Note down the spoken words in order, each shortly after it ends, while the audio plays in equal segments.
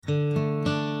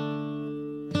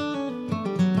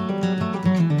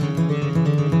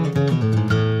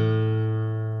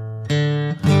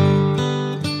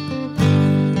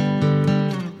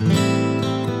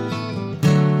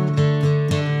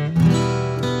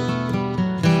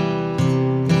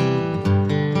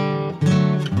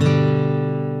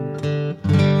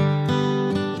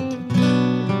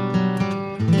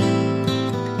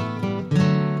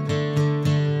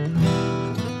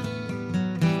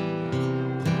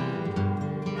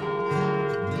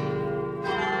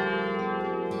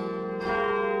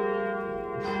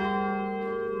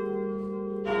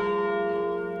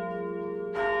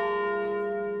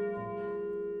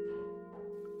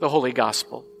the Holy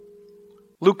Gospel.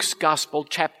 Luke's Gospel,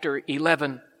 chapter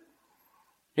 11.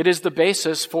 It is the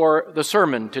basis for the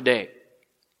sermon today.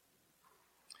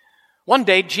 One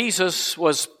day, Jesus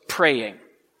was praying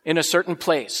in a certain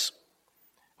place.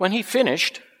 When he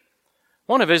finished,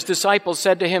 one of his disciples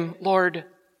said to him, "Lord,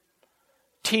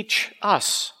 teach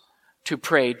us to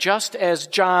pray, just as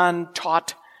John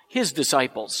taught his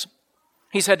disciples."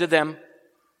 He said to them,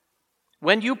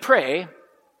 "When you pray,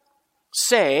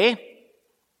 say,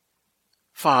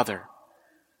 'Father,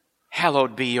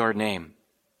 hallowed be your name.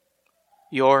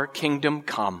 Your kingdom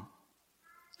come.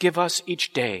 Give us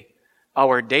each day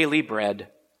our daily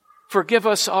bread. Forgive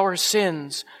us our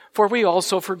sins, for we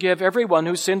also forgive everyone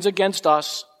who sins against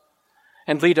us.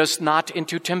 And lead us not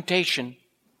into temptation.'"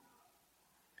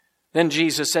 Then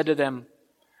Jesus said to them,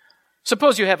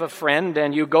 "Suppose you have a friend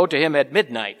and you go to him at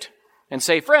midnight and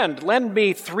say, 'Friend, lend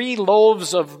me 3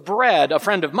 loaves of bread. A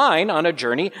friend of mine on a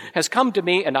journey has come to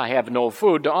me and I have no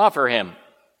food to offer him.'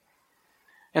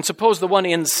 And suppose the one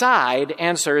inside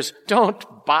answers,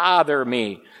 'Don't bother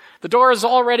me. The door is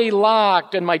already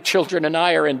locked and my children and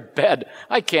I are in bed.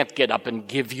 I can't get up and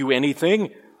give you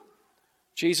anything.'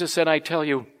 Jesus said, 'I tell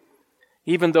you,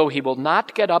 even though he will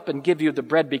not get up and give you the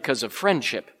bread because of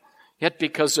friendship, yet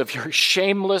because of your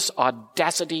shameless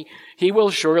audacity, he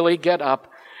will surely get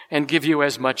up and give you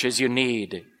as much as you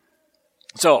need.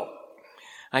 So,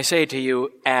 I say to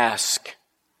you, ask,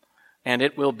 and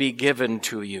it will be given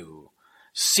to you.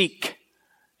 Seek,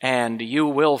 and you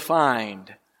will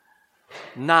find.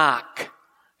 Knock,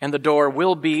 and the door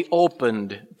will be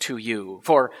opened to you.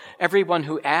 For everyone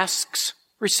who asks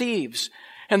receives,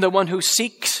 and the one who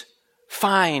seeks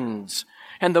finds,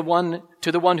 and the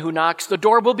one who knocks, the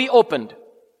door will be opened.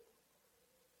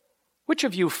 Which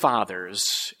of you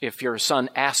fathers, if your son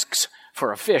asks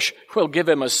for a fish, will give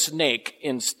him a snake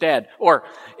instead? Or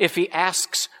if he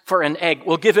asks for an egg,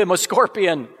 will give him a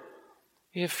scorpion?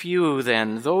 If you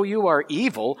then, though you are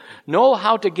evil, know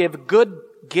how to give good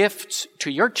gifts to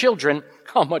your children,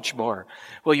 how much more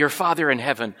will your Father in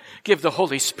heaven give the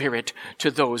Holy Spirit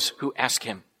to those who ask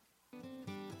him?"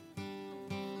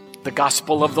 The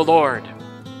Gospel of the Lord.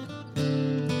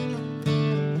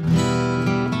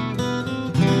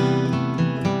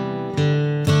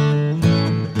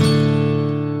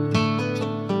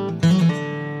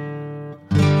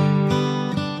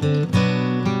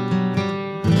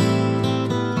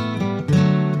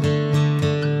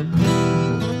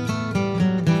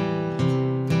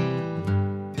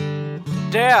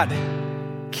 "Dad,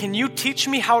 can you teach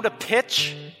me how to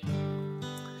pitch?"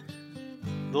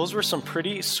 Those were some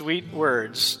pretty sweet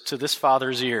words to this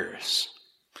father's ears.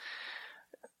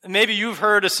 Maybe you've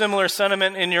heard a similar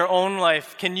sentiment in your own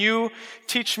life. Can you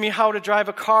teach me how to drive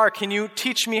a car? Can you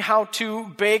teach me how to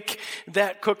bake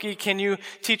that cookie? Can you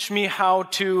teach me how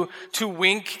to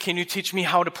wink? Can you teach me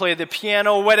how to play the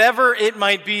piano? Whatever it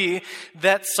might be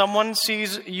that someone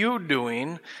sees you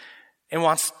doing and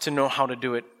wants to know how to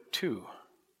do it too.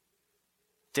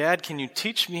 "Dad, can you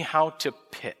teach me how to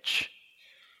pitch?"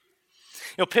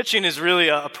 You know, pitching is really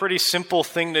a pretty simple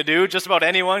thing to do. Just about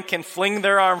anyone can fling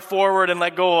their arm forward and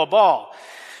let go of a ball.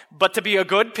 But to be a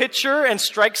good pitcher and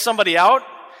strike somebody out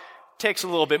takes a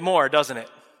little bit more, doesn't it?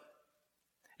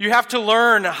 You have to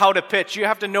learn how to pitch. You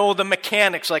have to know the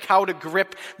mechanics, like how to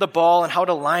grip the ball and how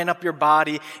to line up your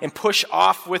body and push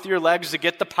off with your legs to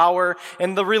get the power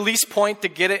and the release point to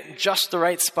get it in just the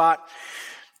right spot.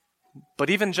 But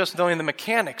even just knowing the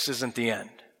mechanics isn't the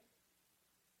end.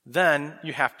 Then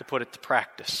you have to put it to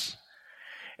practice.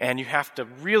 And you have to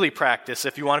really practice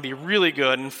if you want to be really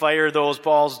good and fire those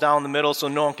balls down the middle so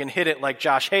no one can hit it like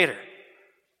Josh Hader.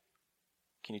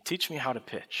 Can you teach me how to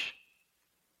pitch?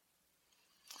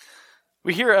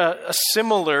 We hear a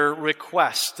similar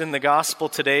request in the gospel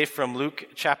today from Luke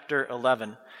chapter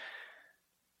 11.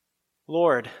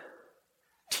 "Lord,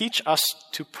 teach us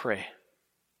to pray."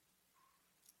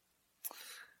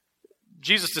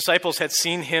 Jesus' disciples had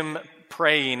seen him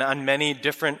praying on many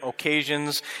different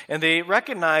occasions, and they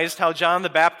recognized how John the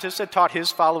Baptist had taught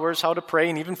his followers how to pray,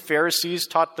 and even Pharisees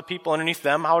taught the people underneath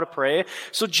them how to pray.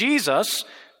 So Jesus,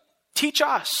 teach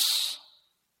us.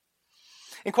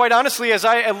 And quite honestly, as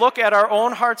I look at our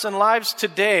own hearts and lives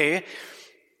today,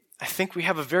 I think we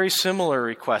have a very similar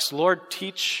request. Lord,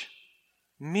 teach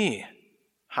me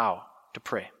how to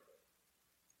pray.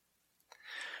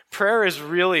 Prayer is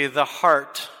really the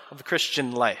heart of the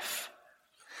Christian life.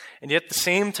 And yet at the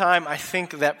same time, I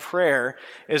think that prayer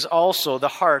is also the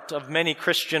heart of many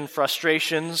Christian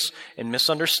frustrations and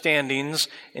misunderstandings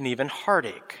and even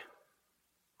heartache.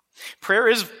 Prayer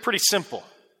is pretty simple,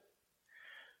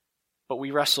 but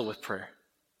we wrestle with prayer.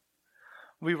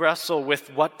 We wrestle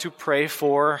with what to pray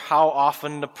for, how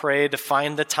often to pray, to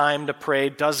find the time to pray.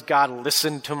 Does God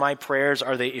listen to my prayers?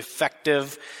 Are they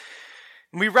effective?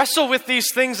 We wrestle with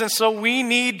these things, and so we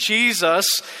need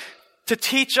Jesus to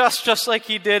teach us just like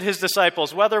he did his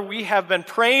disciples. Whether we have been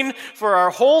praying for our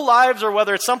whole lives or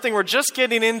whether it's something we're just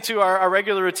getting into our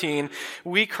regular routine,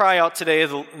 we cry out today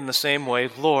in the same way,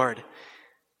 Lord,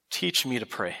 teach me to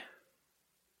pray.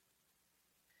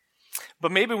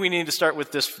 But maybe we need to start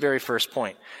with this very first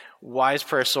point. Why is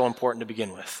prayer so important to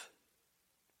begin with?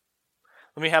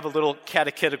 Let me have a little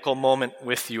catechetical moment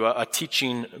with you, a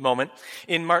teaching moment.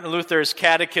 In Martin Luther's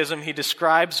Catechism, he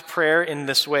describes prayer in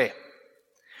this way.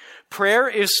 Prayer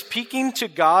is speaking to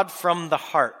God from the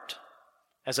heart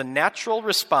as a natural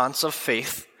response of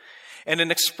faith and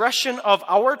an expression of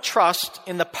our trust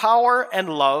in the power and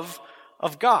love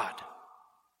of God.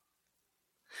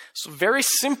 So very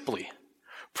simply,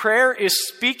 prayer is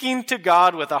speaking to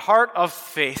God with a heart of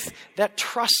faith that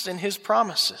trusts in his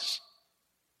promises.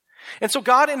 And so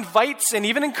God invites and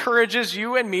even encourages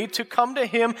you and me to come to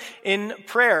him in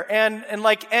prayer. And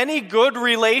like any good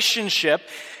relationship,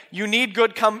 you need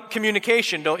good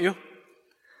communication, don't you?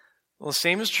 Well, the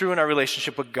same is true in our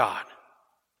relationship with God.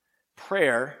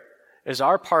 Prayer is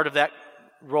our part of that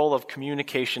role of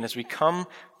communication as we come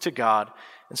to God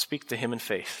and speak to him in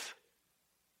faith.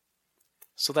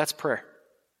 So that's prayer.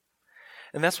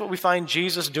 And that's what we find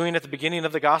Jesus doing at the beginning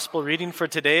of the gospel reading for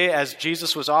today, as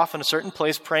Jesus was off in a certain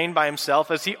place praying by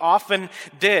himself, as he often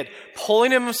did,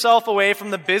 pulling himself away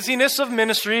from the busyness of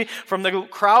ministry, from the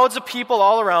crowds of people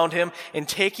all around him, and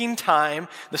taking time,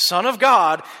 the Son of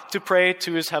God, to pray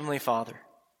to his heavenly Father.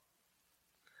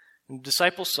 And the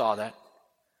disciples saw that,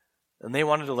 and they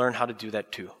wanted to learn how to do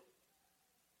that too.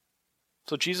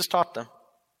 So Jesus taught them.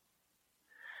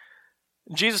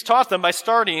 Jesus taught them by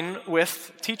starting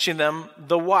with teaching them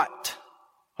the what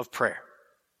of prayer.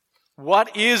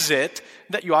 What is it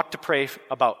that you ought to pray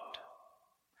about?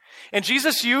 And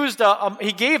Jesus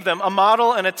he gave them a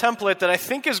model and a template that I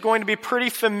think is going to be pretty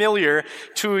familiar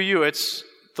to you. It's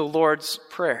the Lord's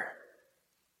Prayer.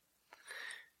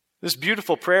 This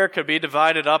beautiful prayer could be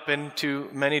divided up into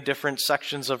many different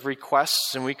sections of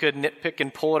requests, and we could nitpick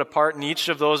and pull it apart, and each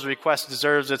of those requests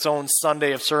deserves its own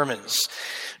Sunday of sermons.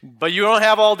 But you don't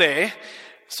have all day,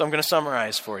 so I'm going to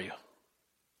summarize for you.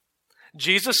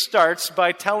 Jesus starts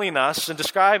by telling us and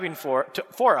describing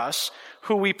for us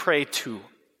who we pray to.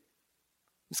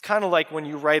 It's kind of like when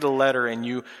you write a letter and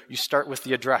you start with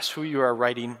the address, who you are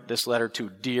writing this letter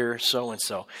to, dear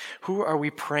so-and-so. Who are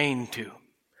we praying to?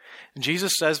 And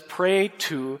Jesus says, pray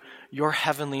to your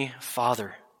heavenly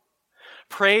Father.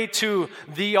 Pray to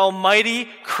the Almighty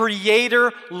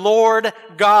Creator, Lord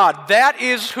God. That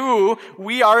is who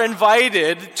we are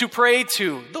invited to pray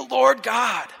to, the Lord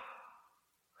God.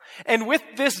 And with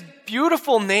this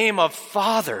beautiful name of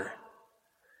Father,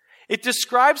 it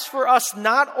describes for us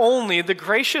not only the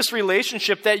gracious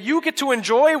relationship that you get to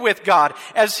enjoy with God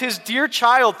as his dear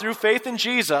child through faith in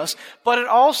Jesus, but it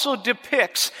also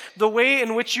depicts the way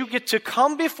in which you get to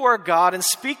come before God and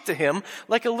speak to him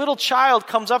like a little child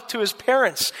comes up to his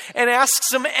parents and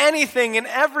asks them anything and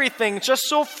everything just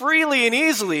so freely and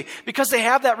easily because they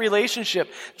have that relationship.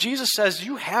 Jesus says,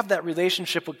 you have that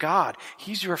relationship with God.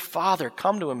 He's your Father.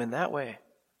 Come to him in that way.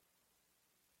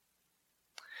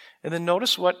 And then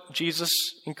notice what Jesus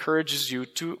encourages you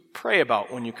to pray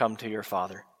about when you come to your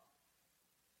Father.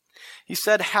 He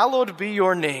said, hallowed be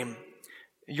your name,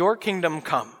 your kingdom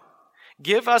come.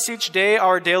 Give us each day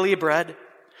our daily bread.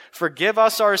 Forgive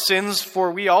us our sins,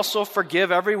 for we also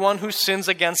forgive everyone who sins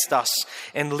against us.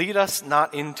 And lead us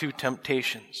not into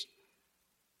temptations.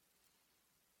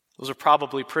 Those are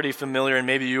probably pretty familiar, and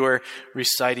maybe you were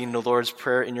reciting the Lord's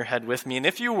Prayer in your head with me. And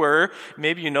if you were,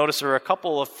 maybe you noticed there were a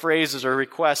couple of phrases or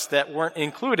requests that weren't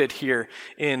included here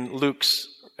in Luke's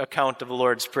account of the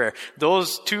Lord's Prayer.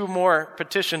 Those two more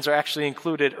petitions are actually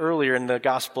included earlier in the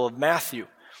Gospel of Matthew.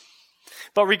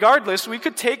 But regardless, we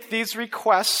could take these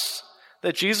requests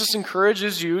that Jesus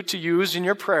encourages you to use in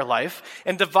your prayer life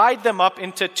and divide them up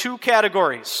into two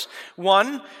categories.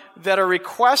 One, that are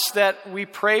requests that we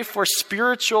pray for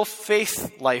spiritual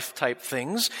faith life type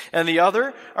things, and the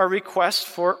other are requests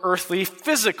for earthly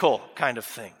physical kind of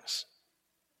things.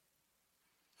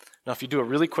 Now, if you do a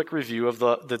really quick review of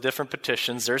the different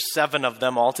petitions, there's 7 of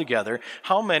them altogether.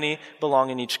 How many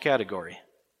belong in each category?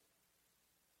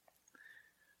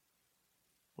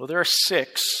 Well, there are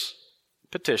 6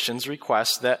 petitions,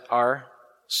 requests that are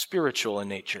spiritual in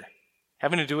nature,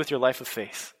 having to do with your life of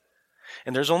faith.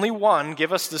 And there's only one,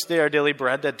 give us this day our daily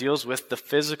bread, that deals with the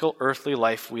physical, earthly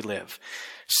life we live.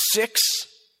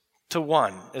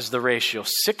 6-1 is the ratio.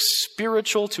 6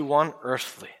 spiritual to 1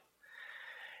 earthly.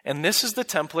 And this is the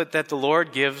template that the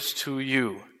Lord gives to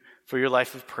you for your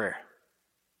life of prayer.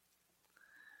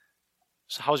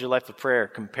 So how's your life of prayer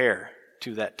compare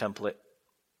to that template?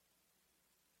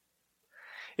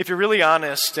 If you're really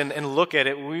honest and look at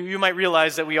it, you might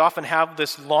realize that we often have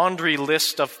this laundry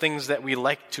list of things that we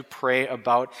like to pray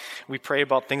about. We pray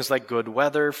about things like good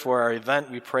weather for our event.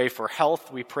 We pray for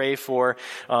health. We pray for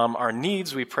our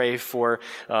needs. We pray for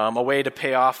a way to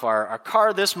pay off our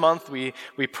car this month. We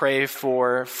pray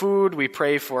for food. We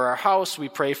pray for our house. We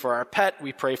pray for our pet.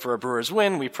 We pray for a Brewers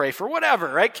win. We pray for whatever,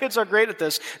 right? Kids are great at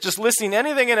this, just listing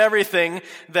anything and everything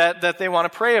that they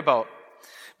want to pray about.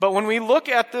 But when we look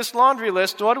at this laundry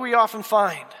list, what do we often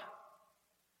find?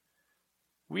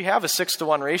 We have a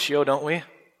 6-to-1 ratio, don't we?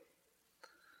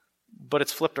 But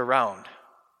it's flipped around.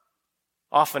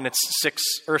 Often it's 6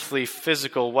 earthly,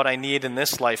 physical, what I need in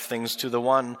this life things to the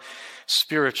 1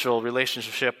 spiritual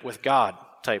relationship with God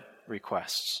type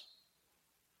requests.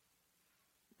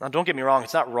 Now don't get me wrong,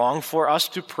 it's not wrong for us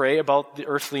to pray about the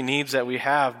earthly needs that we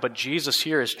have, but Jesus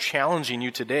here is challenging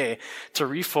you today to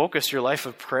refocus your life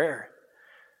of prayer.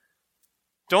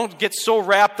 Don't get so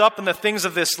wrapped up in the things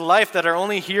of this life that are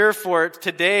only here for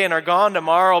today and are gone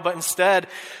tomorrow, but instead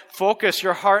focus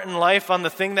your heart and life on the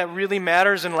thing that really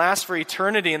matters and lasts for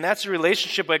eternity, and that's your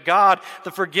relationship with God,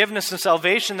 the forgiveness and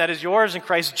salvation that is yours in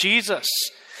Christ Jesus.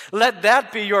 Let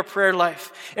that be your prayer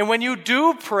life. And when you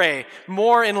do pray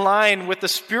more in line with the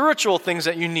spiritual things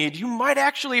that you need, you might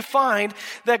actually find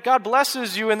that God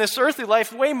blesses you in this earthly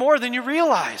life way more than you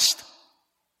realized.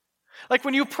 Like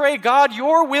when you pray, God,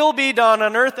 your will be done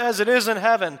on earth as it is in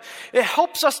heaven. It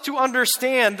helps us to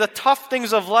understand the tough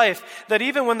things of life, that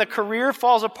even when the career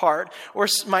falls apart, or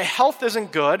my health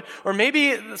isn't good, or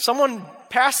maybe someone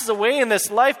passes away in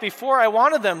this life before I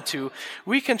wanted them to,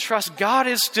 we can trust God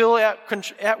is still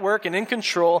at work and in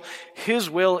control. His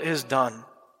will is done.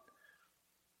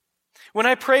 When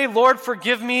I pray, Lord,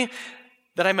 forgive me,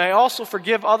 that I may also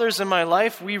forgive others in my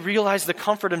life, we realize the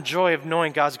comfort and joy of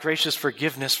knowing God's gracious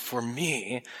forgiveness for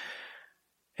me,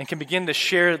 and can begin to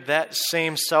share that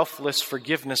same selfless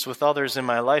forgiveness with others in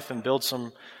my life and build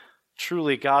some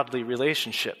truly godly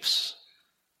relationships.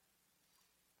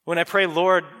 When I pray,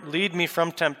 Lord, lead me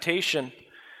from temptation,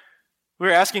 we're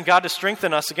asking God to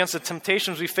strengthen us against the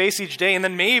temptations we face each day, and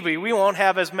then maybe we won't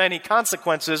have as many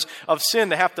consequences of sin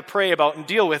to have to pray about and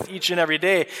deal with each and every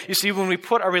day. You see, when we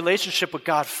put our relationship with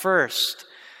God first,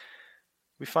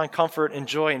 we find comfort and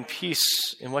joy and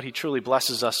peace in what He truly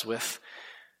blesses us with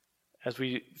as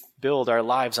we build our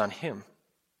lives on Him.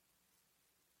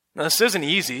 Now, this isn't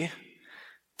easy. It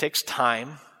takes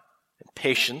time and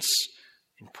patience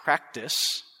and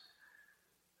practice.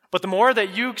 But the more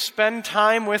that you spend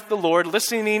time with the Lord,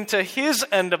 listening to His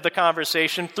end of the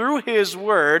conversation through His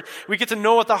Word, we get to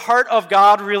know what the heart of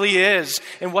God really is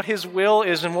and what His will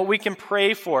is and what we can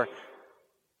pray for.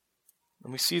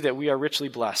 And we see that we are richly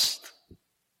blessed.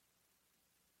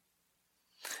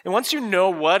 And once you know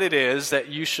what it is that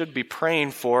you should be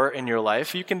praying for in your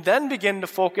life, you can then begin to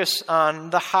focus on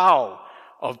the how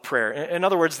of prayer. In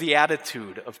other words, the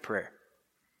attitude of prayer.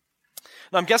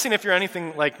 Now, I'm guessing if you're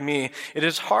anything like me, it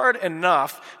is hard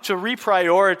enough to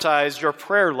reprioritize your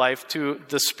prayer life to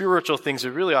the spiritual things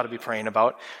you really ought to be praying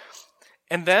about.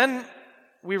 And then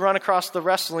we run across the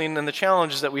wrestling and the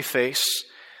challenges that we face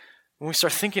when we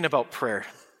start thinking about prayer.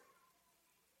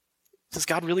 Does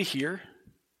God really hear?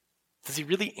 Does He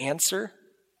really answer?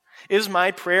 Is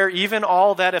my prayer even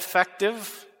all that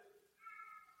effective?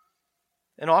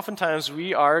 And oftentimes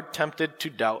we are tempted to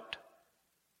doubt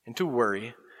and to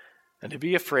worry and to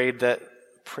be afraid that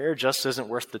prayer just isn't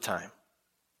worth the time.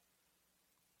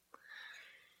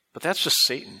 But that's just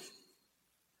Satan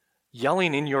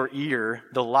yelling in your ear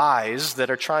the lies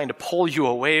that are trying to pull you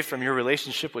away from your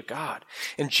relationship with God.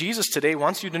 And Jesus today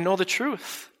wants you to know the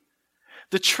truth.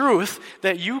 The truth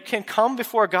that you can come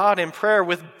before God in prayer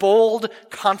with bold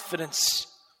confidence.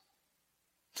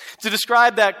 To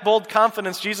describe that bold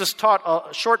confidence, Jesus taught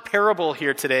a short parable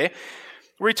here today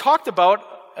where He talked about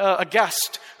a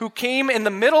guest who came in the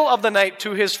middle of the night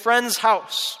to his friend's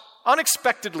house,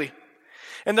 unexpectedly.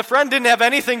 And the friend didn't have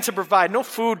anything to provide, no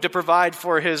food to provide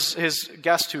for his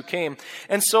guest who came.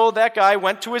 And so that guy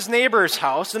went to his neighbor's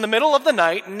house in the middle of the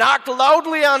night, knocked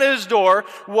loudly on his door,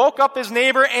 woke up his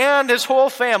neighbor and his whole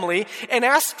family, and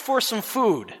asked for some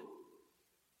food.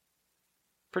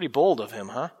 Pretty bold of him,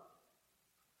 huh?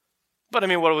 But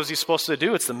what was he supposed to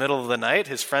do? It's the middle of the night.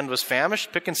 His friend was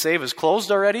famished. Pick and Save is closed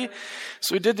already.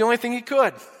 So he did the only thing he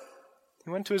could.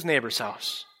 He went to his neighbor's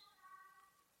house.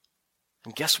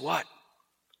 And guess what?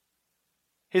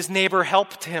 His neighbor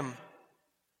helped him.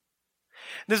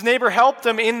 His neighbor helped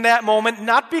him in that moment,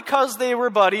 not because they were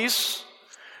buddies,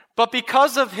 but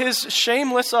because of his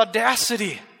shameless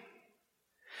audacity.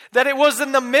 That it was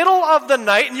in the middle of the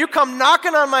night and you come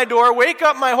knocking on my door, wake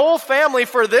up my whole family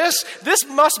for this. This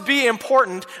must be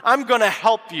important. I'm going to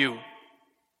help you.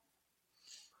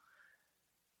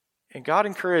 And God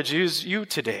encourages you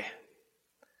today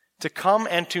to come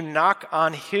and to knock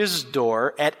on his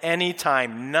door at any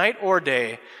time, night or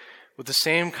day, with the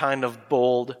same kind of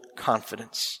bold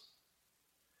confidence.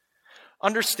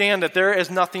 Understand that there is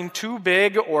nothing too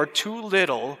big or too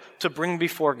little to bring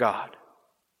before God.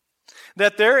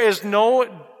 That there is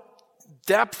no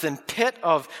depth and pit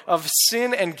of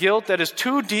sin and guilt that is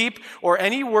too deep, or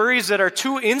any worries that are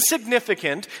too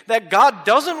insignificant, that God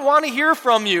doesn't want to hear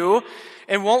from you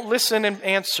and won't listen and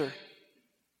answer.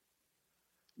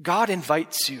 God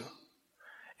invites you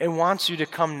and wants you to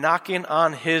come knocking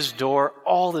on his door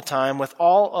all the time with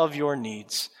all of your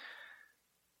needs.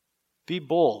 Be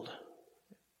bold.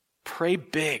 Pray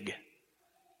big.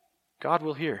 God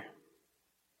will hear.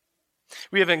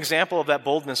 We have an example of that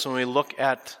boldness when we look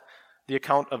at the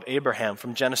account of Abraham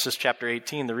from Genesis chapter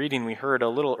 18, the reading we heard a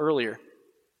little earlier.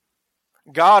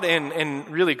 God, in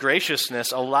really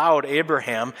graciousness, allowed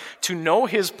Abraham to know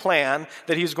his plan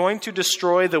that he's going to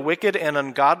destroy the wicked and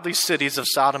ungodly cities of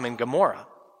Sodom and Gomorrah.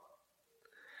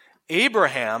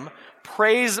 Abraham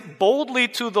prays boldly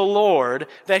to the Lord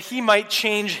that he might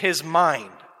change his mind.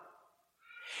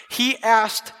 He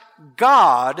asked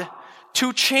God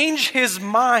to change his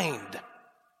mind.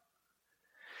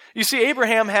 You see,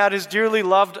 Abraham had his dearly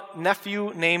loved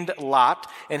nephew named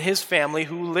Lot and his family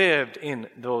who lived in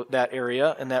that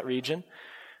area, in that region.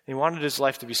 He wanted his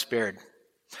life to be spared.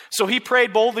 So he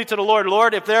prayed boldly to the Lord,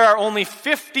 Lord, if there are only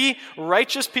 50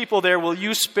 righteous people there, will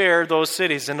you spare those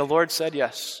cities? And the Lord said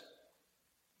yes.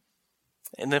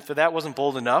 And if that wasn't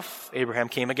bold enough, Abraham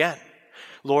came again.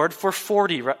 Lord, for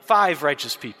 45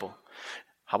 righteous people.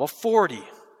 How about 40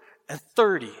 and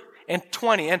 30 and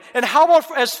 20? And how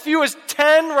about as few as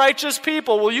 10 righteous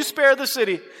people? Will you spare the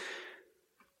city?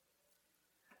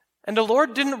 And the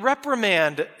Lord didn't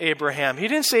reprimand Abraham. He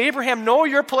didn't say, Abraham, know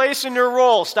your place and your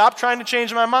role. Stop trying to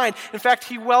change my mind. In fact,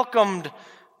 he welcomed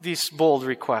these bold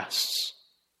requests.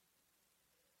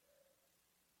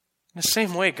 In the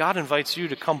same way, God invites you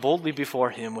to come boldly before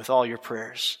him with all your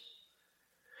prayers.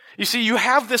 You see, you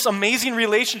have this amazing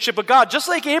relationship with God, just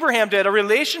like Abraham did, a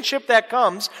relationship that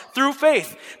comes through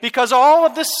faith. Because all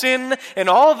of the sin and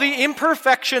all of the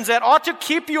imperfections that ought to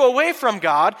keep you away from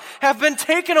God have been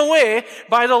taken away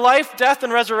by the life, death,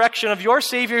 and resurrection of your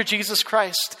Savior, Jesus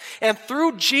Christ. And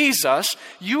through Jesus,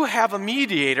 you have a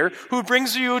mediator who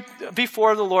brings you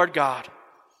before the Lord God.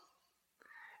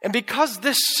 And because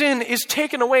this sin is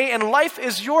taken away and life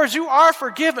is yours, you are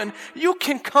forgiven, you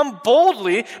can come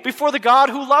boldly before the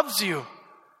God who loves you.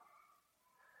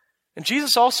 And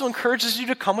Jesus also encourages you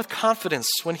to come with confidence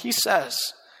when he says,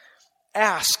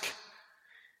 ask,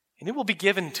 and it will be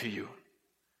given to you.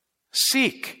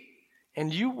 Seek,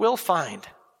 and you will find.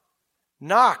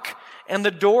 Knock, and the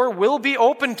door will be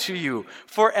opened to you.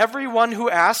 For everyone who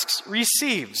asks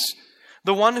receives.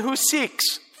 The one who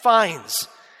seeks finds.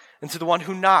 And to the one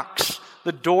who knocks,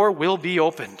 the door will be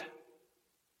opened.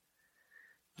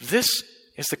 This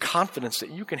is the confidence that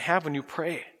you can have when you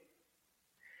pray.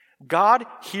 God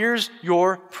hears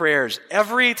your prayers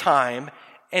every time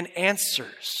and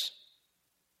answers.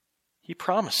 He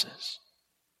promises.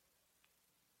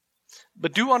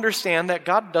 But do understand that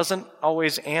God doesn't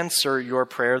always answer your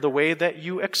prayer the way that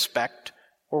you expect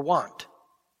or want.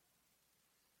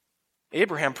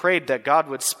 Abraham prayed that God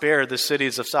would spare the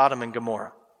cities of Sodom and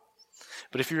Gomorrah.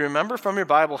 But if you remember from your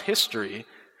Bible history,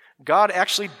 God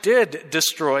actually did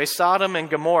destroy Sodom and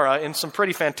Gomorrah in some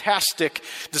pretty fantastic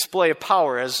display of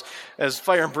power as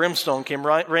fire and brimstone came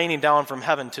raining down from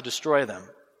heaven to destroy them.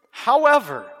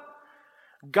 However,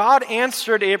 God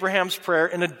answered Abraham's prayer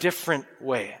in a different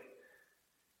way.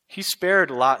 He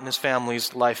spared Lot and his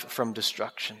family's life from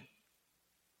destruction.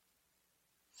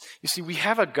 You see, we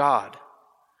have a God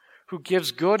who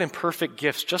gives good and perfect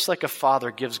gifts, just like a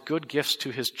father gives good gifts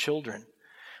to his children.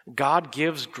 God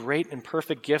gives great and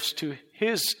perfect gifts to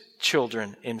his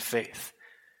children in faith.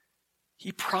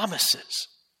 He promises.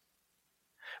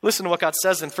 Listen to what God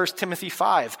says in 1 Timothy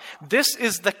 5. This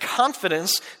is the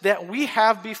confidence that we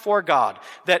have before God,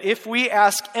 that if we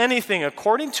ask anything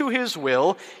according to his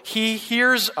will, he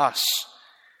hears us.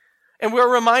 And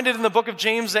we're reminded in the book of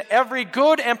James that every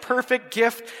good and perfect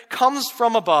gift comes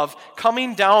from above,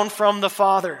 coming down from the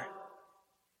Father.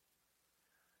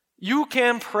 You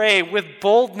can pray with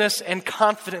boldness and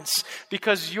confidence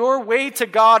because your way to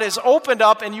God is opened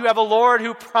up and you have a Lord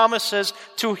who promises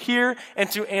to hear and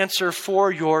to answer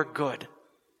for your good.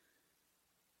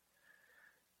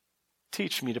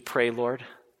 Teach me to pray, Lord.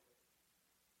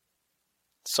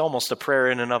 It's almost a prayer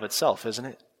in and of itself, isn't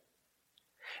it?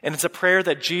 And it's a prayer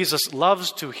that Jesus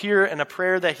loves to hear and a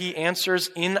prayer that he answers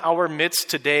in our midst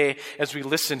today as we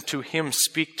listen to him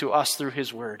speak to us through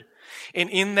his word. And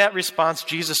in that response,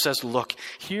 Jesus says, look,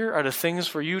 here are the things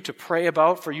for you to pray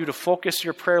about, for you to focus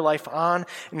your prayer life on.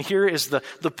 And here is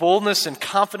the boldness and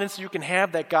confidence you can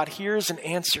have that God hears and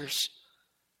answers.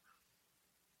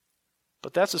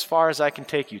 But that's as far as I can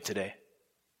take you today.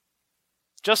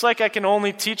 Just like I can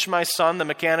only teach my son the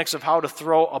mechanics of how to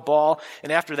throw a ball,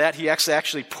 and after that he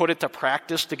actually put it to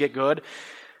practice to get good,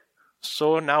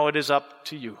 so now it is up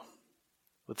to you,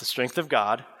 with the strength of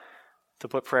God, to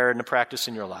put prayer into practice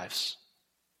in your lives.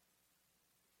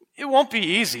 It won't be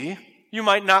easy. You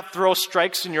might not throw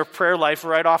strikes in your prayer life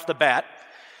right off the bat,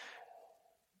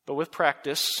 but with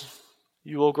practice,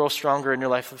 you will grow stronger in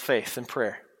your life of faith and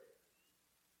prayer.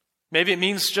 Maybe it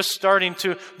means just starting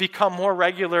to become more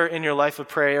regular in your life of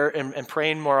prayer and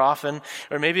praying more often.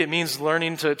 Or maybe it means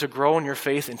learning to grow in your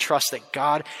faith and trust that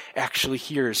God actually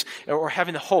hears. Or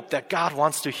having the hope that God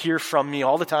wants to hear from me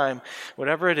all the time.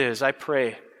 Whatever it is, I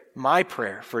pray, my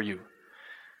prayer for you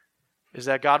is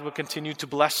that God will continue to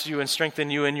bless you and strengthen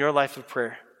you in your life of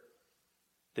prayer.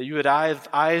 That you would have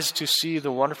eyes to see the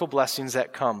wonderful blessings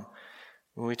that come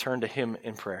when we turn to him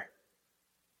in prayer.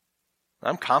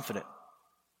 I'm confident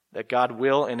that God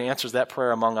will and answers that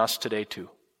prayer among us today too.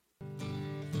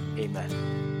 Amen.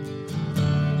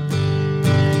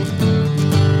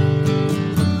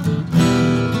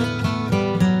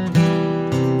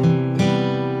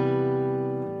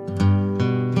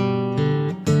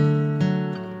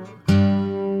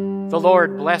 The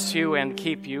Lord bless you and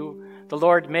keep you. The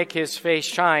Lord make his face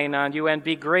shine on you and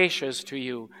be gracious to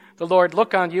you. The Lord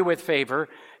look on you with favor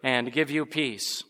and give you peace.